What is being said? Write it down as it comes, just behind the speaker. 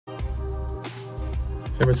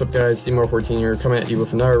Hey, what's up guys, Seymour14 here, coming at you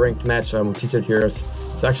with another ranked match with Treatoad Heroes.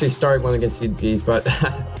 So I actually started one against these, but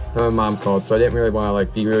my mom called, so I didn't really want to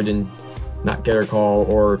like be rude and not get her call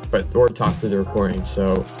or talk through the recording.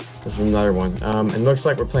 So this is another one. It looks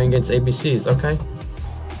like we're playing against ABCs. Okay,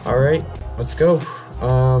 alright, let's go.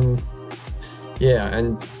 Yeah,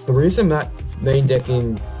 and the reason I'm not main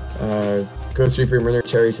decking Ghost Reaper, Minor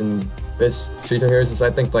Cherries, and this Treatoad Heroes is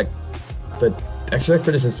I think like the extra deck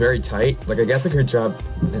for this is very tight. Like I guess I could drop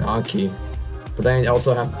an Anki, but then I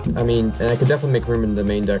also have, I mean, and I could definitely make room in the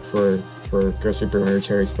main deck for Ghost Reaper, Minor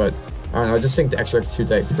Cherries, but I don't know, I just think the extra deck's too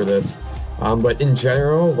tight for this. But in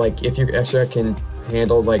general, like if your extra deck can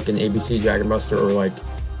handle like an ABC Dragon Buster or like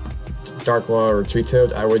Dark Law or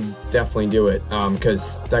Treatoad, I would definitely do it,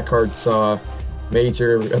 because that card saw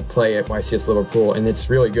major play at YCS Liverpool, and it's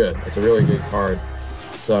really good. It's a really good card.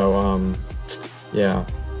 So, yeah.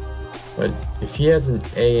 But if he has an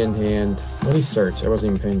A in hand, what did he search? I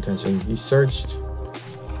wasn't even paying attention. He searched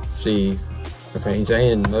C. Okay, he's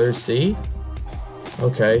A in another C?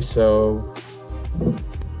 Okay, so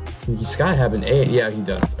he's gotta have an A. Yeah, he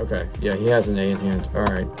does. Okay, yeah, he has an A in hand.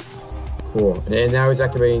 Alright, cool. And now he's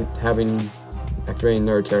activating another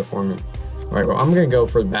Terraforming. Alright, well, I'm gonna go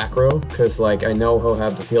for the back row, because, like, I know he'll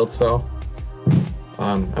have the field spell.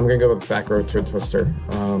 I'm gonna go with back row to Twister.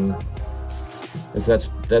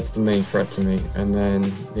 That's the main threat to me, and then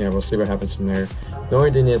yeah, we'll see what happens from there. The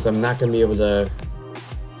only thing is I'm not gonna be able to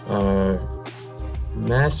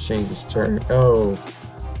mass change his turn. Oh,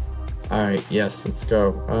 all right, yes, let's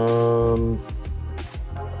go.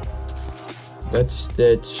 Let's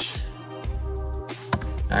ditch,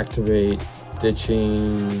 activate,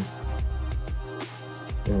 ditching.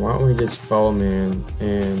 Yeah, why don't we ditch Bowman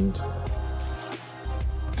and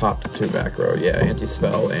pop the 2 back row? Yeah,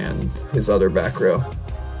 anti-spell and his other back row.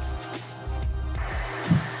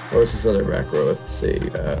 What was his other back row? Let's see,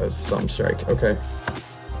 some strike. Okay.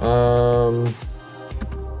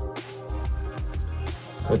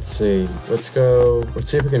 Let's see. Let's go. Let's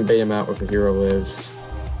see if we can bait him out with the hero lives.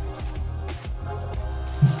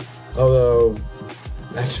 Although,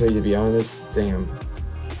 actually, to be honest, damn,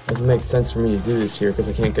 doesn't make sense for me to do this here because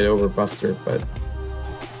I can't get over Buster, but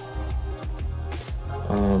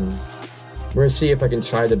we're gonna see if I can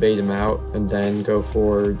try to bait him out and then go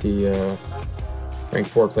for the rank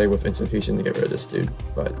 4 play with Institution to get rid of this dude.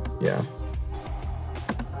 But yeah,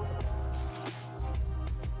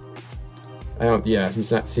 yeah,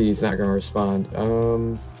 he's not gonna respond.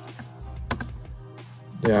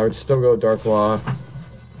 Yeah, I would still go Dark Law.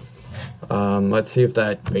 Let's see if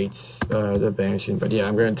that baits the banishing. But yeah,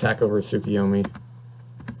 I'm gonna attack over Tsukiyomi.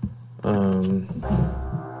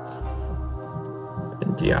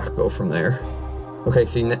 Yeah, go from there. Okay,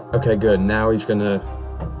 see, okay, good. Now he's gonna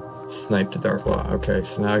snipe the Dark Law. Okay,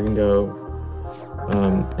 so now I can go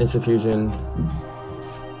Insufusion.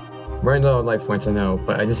 I'm running low on life points, I know,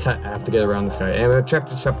 but I just have to get around this guy. And I'm gonna check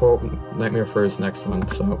the support Nightmare for his next one,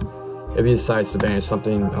 so if he decides to banish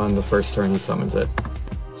something on the first turn, he summons it.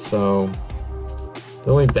 So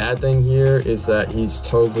the only bad thing here is that he's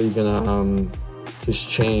totally gonna just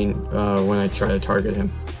chain when I try to target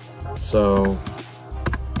him. So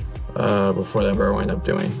before that ever I end up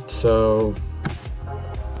doing. So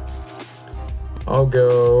I'll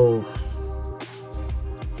go,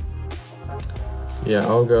 yeah,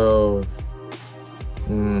 I'll go,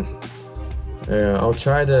 yeah, I'll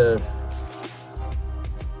try to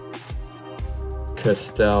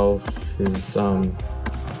Castell his,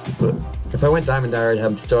 if I went Diamond Dyer, I'd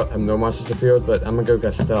have no monsters to field, but I'm gonna go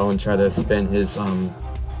Castell and try to spin his,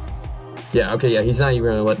 yeah, okay, yeah, he's not even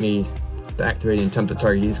gonna let me activate and attempt to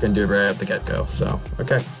target. He's gonna do it right at the get-go, so,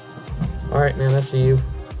 okay. Alright, man, I see you.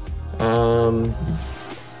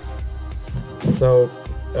 So,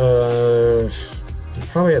 he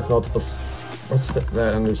probably has multiple, what's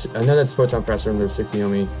that under, I know that's Photon Presser under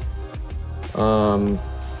Tsukiyomi.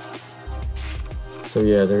 So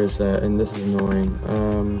yeah, there's that, and this is annoying.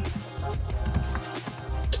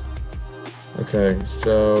 Okay,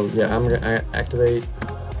 so yeah, I'm gonna activate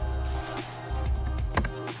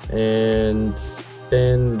and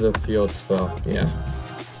spin the field spell, yeah.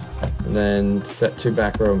 And then set 2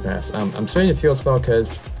 back row and pass. I'm spinning the field spell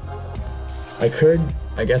because I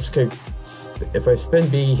guess if I spin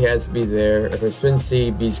B, he has to be there. If I spin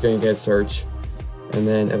C, B's going to get a search. And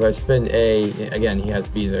then if I spin A, again, he has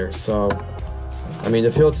to be there. So, I mean,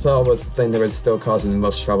 the field spell was the thing that was still causing the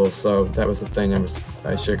most trouble, so that was the thing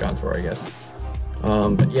I should have gone for, I guess.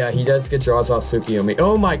 But yeah, he does get draws off Tsukiyomi.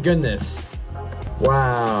 Oh my goodness!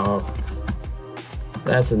 Wow.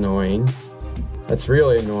 That's annoying. That's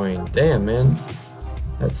really annoying. Damn, man.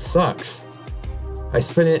 That sucks. I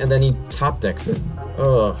spin it and then he top decks it.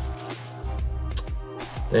 Ugh.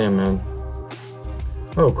 Damn, man.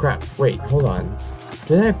 Oh crap, wait, hold on.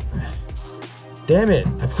 Did I... Damn it!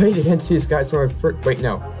 I played against these guys for my first... Wait,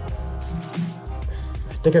 no.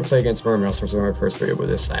 I think I played against Mermails for my first video with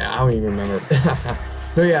this. I don't even remember.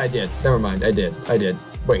 No, yeah, I did. Never mind, I did.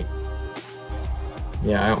 Wait.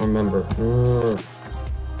 Yeah, I don't remember.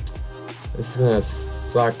 This is gonna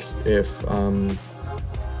suck if,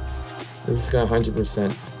 this is gonna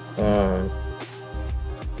 100%,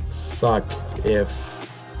 suck if,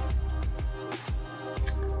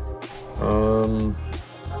 damn,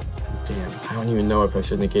 I don't even know if I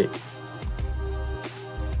should negate.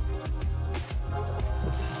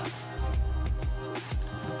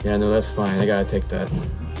 Yeah, no, that's fine, I gotta take that.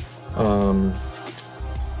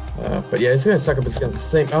 But yeah, it's gonna suck if it's against the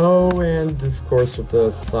same. Oh, and of course with the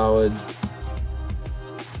solid.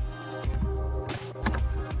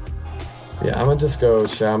 Yeah, I'm gonna just go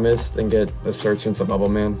Shadow Mist and get a search into Bubble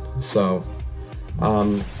Man. So,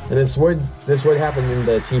 and this would happen in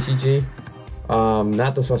the TCG,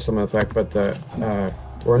 not the special summon effect, but the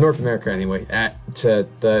or North America anyway, to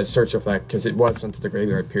the search effect because it was sent to the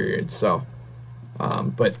graveyard period. So,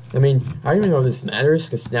 but I mean, I don't even know if this matters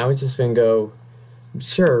because now it's just gonna go.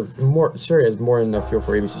 Sure, he has more than enough feel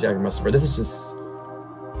for ABC Jagger Master, but this is just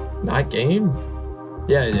not game.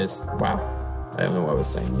 Yeah, it is. Wow, I don't know what I was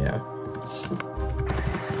saying. Yeah.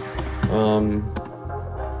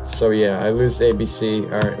 So yeah, I lose ABC.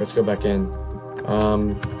 All right, let's go back in.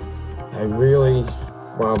 I really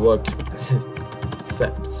want to look.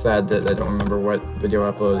 Sad that I don't remember what video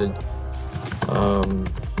I uploaded.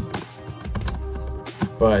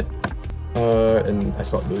 But and I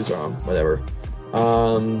spelled lose wrong. Whatever.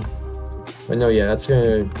 But no, yeah,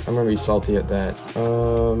 I'm gonna be salty at that.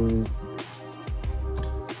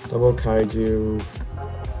 Double Kaiju.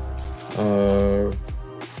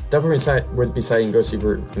 Definitely would be citing Ghost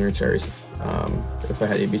Reaper Winter Cherries if I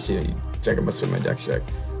had ABC Jagger Buster in my deck check.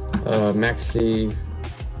 Maxi.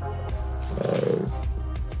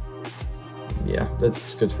 Yeah,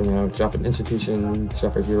 that's good for now. Drop an Institution,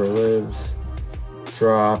 drop a Hero Lives,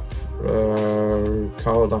 drop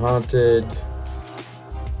Call of the Haunted,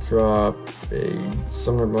 drop a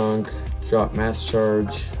Summer Monk, drop Mass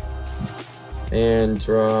Charge, and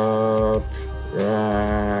drop...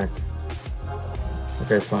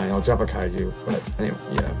 okay, fine, I'll drop a Kaiju, but anyway,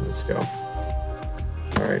 yeah, let's go.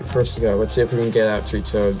 Alright, first to go, let's see if we can get out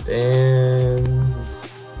Treatoad, and...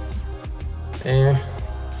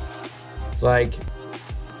 like...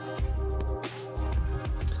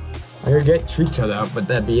 I could get Treatoad out, but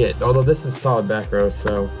that'd be it, although this is solid back row,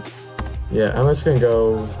 so... yeah, I'm just gonna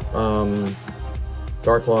go,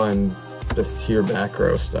 Dark Law and this here back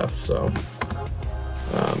row stuff, so...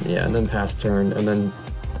 yeah, and then pass turn, and then...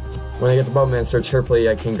 when I get the Bubble Man search, hopefully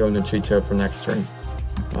I can go into Treatoad for next turn.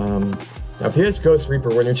 Now if he has Ghost Reaper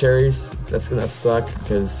Winter Cherries, that's gonna suck,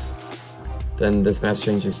 because then this match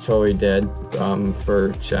change is totally dead for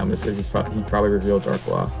Shamus. He probably revealed Dark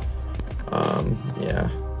Law. Yeah.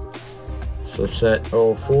 So set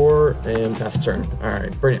 04 and pass turn.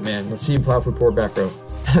 Alright, brilliant, man. Let's see you plow for poor back row.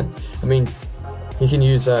 I mean, he can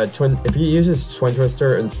use if he uses Twin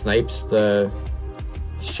Twister and snipes the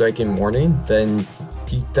Striking Warning, then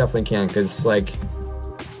he definitely can, because like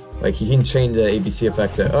he can change the ABC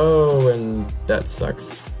effect to and that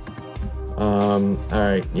sucks.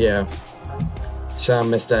 Alright, yeah. Shadow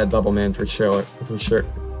Mist that Bubble Man for sure.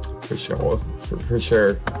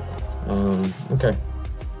 Okay.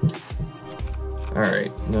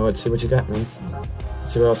 Alright, now let's see what you got, man.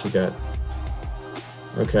 Let's see what else you got.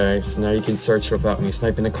 Okay, so now you can search without me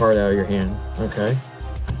sniping a card out of your hand. Okay.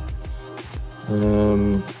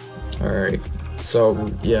 Alright.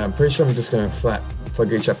 So, yeah, I'm pretty sure I'm just gonna flat plug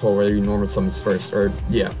your chip hole whether you normal summons first, or,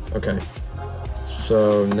 yeah, okay.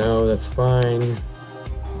 So, no, that's fine.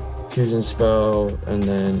 Fusion spell, and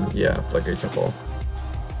then, yeah, plug your chip hole.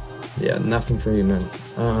 Yeah, nothing for you, man.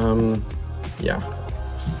 Yeah.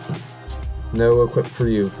 No equip for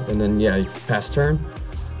you, and then, yeah, you pass turn.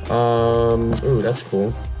 Ooh, that's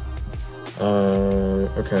cool.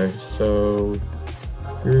 Okay, so,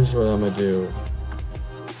 here's what I'm gonna do.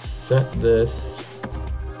 Set this,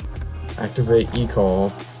 activate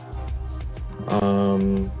E-Call,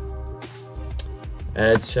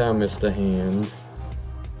 add Shadow Mist to hand,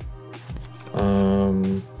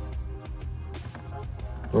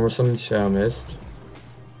 normal summon Shadow Mist,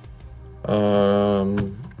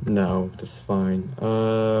 no, that's fine,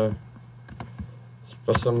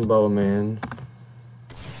 special summon Bubble Man,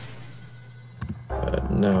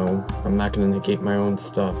 no, I'm not gonna negate my own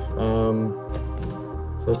stuff,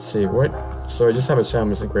 let's see, what So I just have a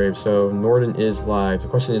Shamus engraved, so Norden is live. The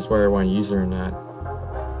question is whether I want to use it or not.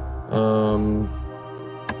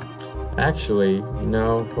 Actually,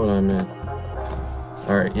 no, hold on a minute.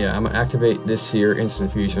 Alright, yeah, I'm gonna activate this here,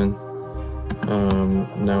 Instant Fusion.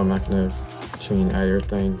 No, I'm not gonna chain either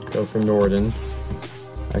thing. Go for Norden.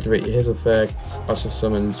 Activate his effect, special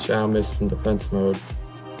summon Shamus in defense mode.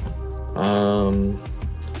 Oh,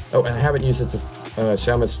 and I haven't used its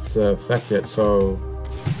Shamus effect yet, so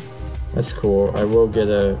that's cool. I will get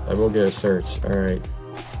a search. All right.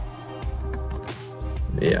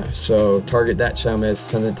 Yeah. So target that Shamus,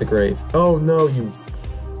 send it to grave. Oh no, you.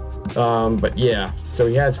 But yeah. So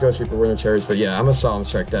he has Ghost Reaper Winter Cherries, but yeah, I'm gonna Solemn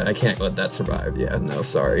Strike that. I can't let that survive. Yeah. No,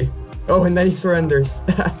 sorry. Oh, and then he surrenders.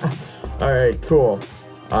 All right. Cool.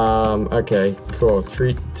 Okay. Cool.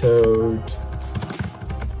 Treatoad.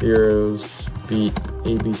 Heroes beat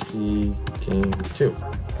ABC Game 2.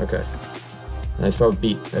 Okay. And I spelled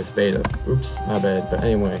beat, that's beta. Oops, my bad. But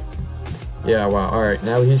anyway. Yeah, wow. Alright,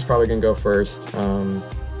 now he's probably gonna go first.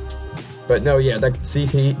 But no, yeah, that, see,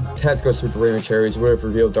 he has Ghost Reaper Raymond Cherries, would have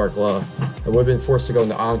revealed Dark Law. I would have been forced to go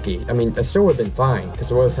into Anki. I mean, it still would have been fine,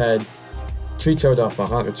 because I would have had Treatoad off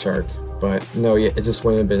Bahamut Shark. But no, yeah, it just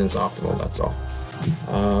wouldn't have been as optimal, that's all.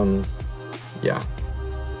 Yeah.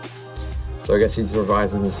 So I guess he's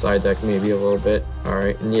revising his side deck maybe a little bit.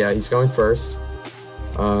 Alright, and yeah, he's going first.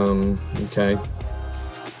 Okay.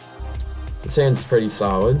 His hand's pretty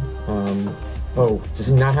solid. Oh, does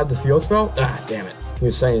he not have the field spell? Ah, damn it. He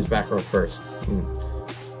was saying his back row first.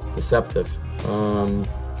 Deceptive. Yeah,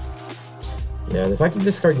 the fact that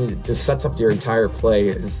this card just sets up your entire play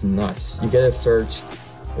is nuts. You get a search.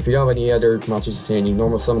 If you don't have any other monsters to hand, you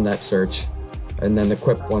normal summon that search. And then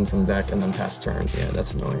equip one from deck and then pass turn. Yeah,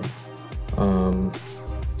 that's annoying.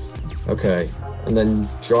 Okay, and then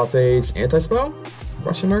draw phase anti-spell?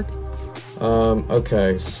 Question mark?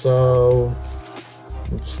 Okay, so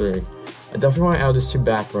let's see. I definitely want to add this to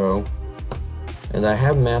back row. And I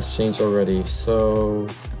have mass change already, so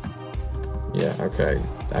yeah, okay.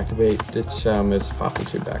 Activate the Shamus, pop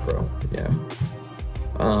into back row. Yeah.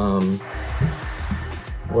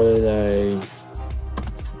 What did I,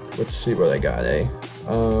 let's see what I got, eh?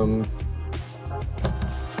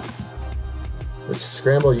 Let's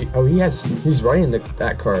scramble. Oh, he's writing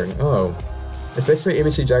that card. Oh. It's basically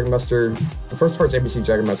ABC Dragon Buster. The first part is ABC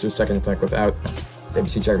Dragon Buster's second effect without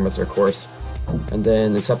ABC Dragon Buster, of course. And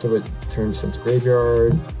then it's up to it turns into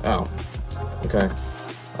graveyard. Oh. Okay.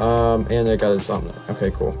 And I got a summon.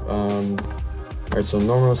 Okay, cool. Alright, so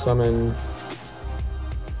normal summon.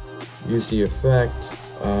 Use the effect.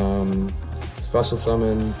 Special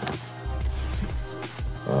summon.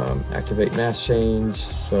 Activate mass change,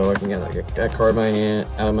 so I can get like that card out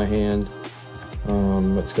of my hand.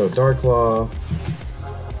 Let's go Dark Law.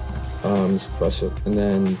 Special, and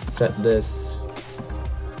then set this.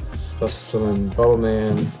 Special summon Bubble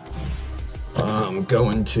Man.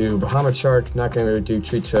 Going to Bahamut Shark. Not going to do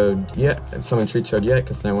Treatoad yet. Summon Treatoad yet,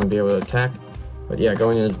 because then I won't be able to attack. But yeah,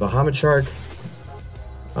 going into Bahamut Shark.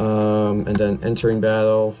 And then entering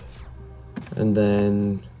battle. And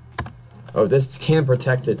then. Oh, this can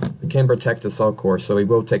protect it. It can protect Assault Core, so he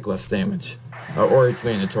will take less damage. Or it's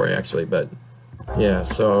mandatory, actually, but yeah,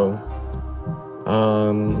 so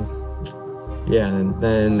yeah, and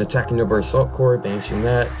then attacking Noble Assault Core, banishing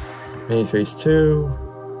that. Main phase 2.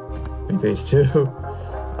 Main phase 2.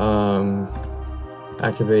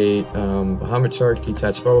 Activate Bahamut Shark,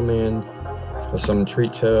 detach Bowman, special summon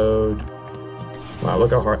Treatoad. Wow,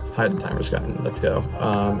 look how high the timer's gotten. Let's go.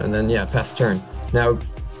 And then yeah, pass turn. Now,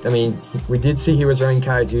 I mean, we did see he was running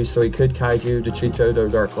Kaiju, so he could Kaiju to Treatoad or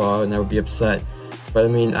Dark Law, and I would be upset. But I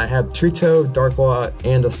mean, I have Treatoad, Dark Law,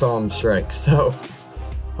 and a Solemn Strike, so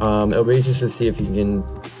it'll be interesting to see if he can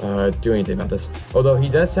do anything about this. Although he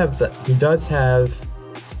does have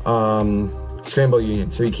Scramble Union,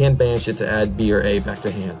 so he can banish it to add B or A back to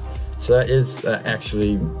hand. So that is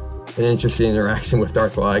actually an interesting interaction with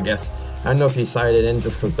Dark Law, I guess. I don't know if he sided in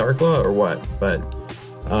just because Dark Law or what, but.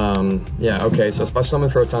 Yeah, okay, so special summon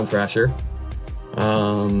Photon Thrasher.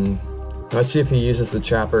 Let's see if he uses the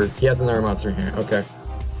Chopper. He has another monster here, okay.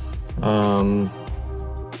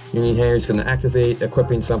 Union Hanger is going to activate,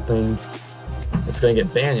 equipping something. It's going to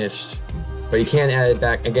get banished, but you can't add it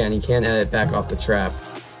back, again, you can't add it back off the trap.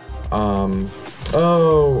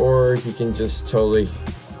 Oh, or he can just totally,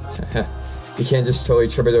 he can't just totally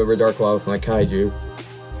trip it over Dark Law with my Kaiju.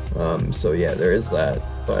 So yeah, there is that,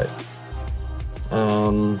 but.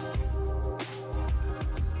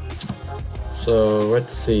 So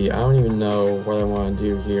let's see, I don't even know what I want to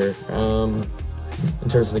do here, in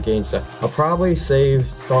terms of the game stuff. I'll probably save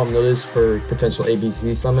Solemn Notice for potential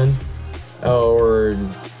ABC summon, or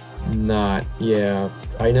not. Yeah,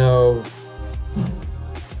 I know.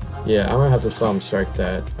 Yeah, I'm gonna have to Solemn Strike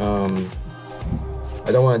that.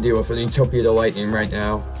 I don't want to deal with an Utopia to Lightning right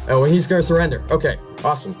now. Oh, and he's gonna surrender. Okay,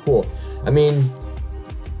 awesome, cool. I mean,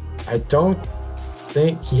 I don't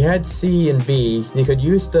think he had C and B. He could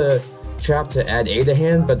use the trap to add A to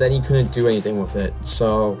hand, but then he couldn't do anything with it.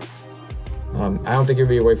 So, I don't think it'd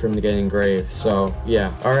be a way for him to get engraved. So,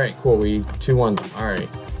 yeah. All right, cool. We 2-1. All right,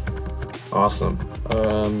 awesome.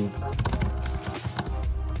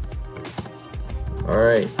 All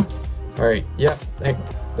right. Yep.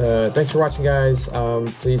 Thanks for watching, guys.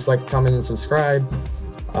 Please like, comment, and subscribe.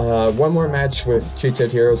 One more match with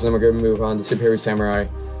Treatoad Heroes, and then we're gonna move on to Super Hero Samurai.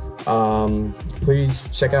 Please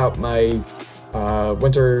check out my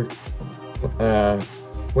winter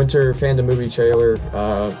fandom movie trailer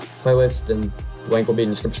playlist, and the link will be in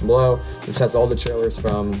the description below. This has all the trailers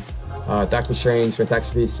from Doctor Strange,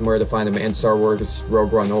 Fantastic Beasts and Where to Find Them, and Star Wars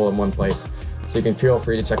Rogue One all in one place. So you can feel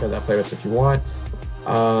free to check out that playlist if you want.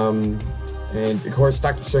 And of course,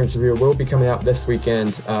 Doctor Strange review will be coming out this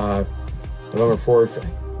weekend, November 4th. I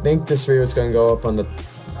think this video is going to go up on the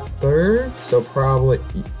 3rd, so probably,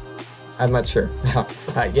 I'm not sure.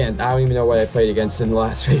 Again, I don't even know what I played against in the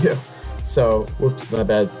last video, so whoops, my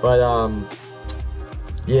bad. But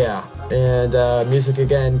yeah, and music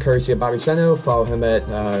again, courtesy of Bobby Cento. Follow him at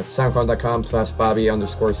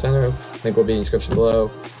soundcloud.com/Bobby_Cento. Link will be in the description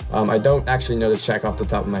below. I don't actually know the track off the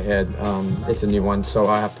top of my head. It's a new one, so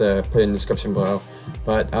I have to put it in the description below.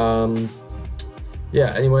 But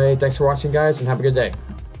yeah, anyway, thanks for watching, guys, and have a good day.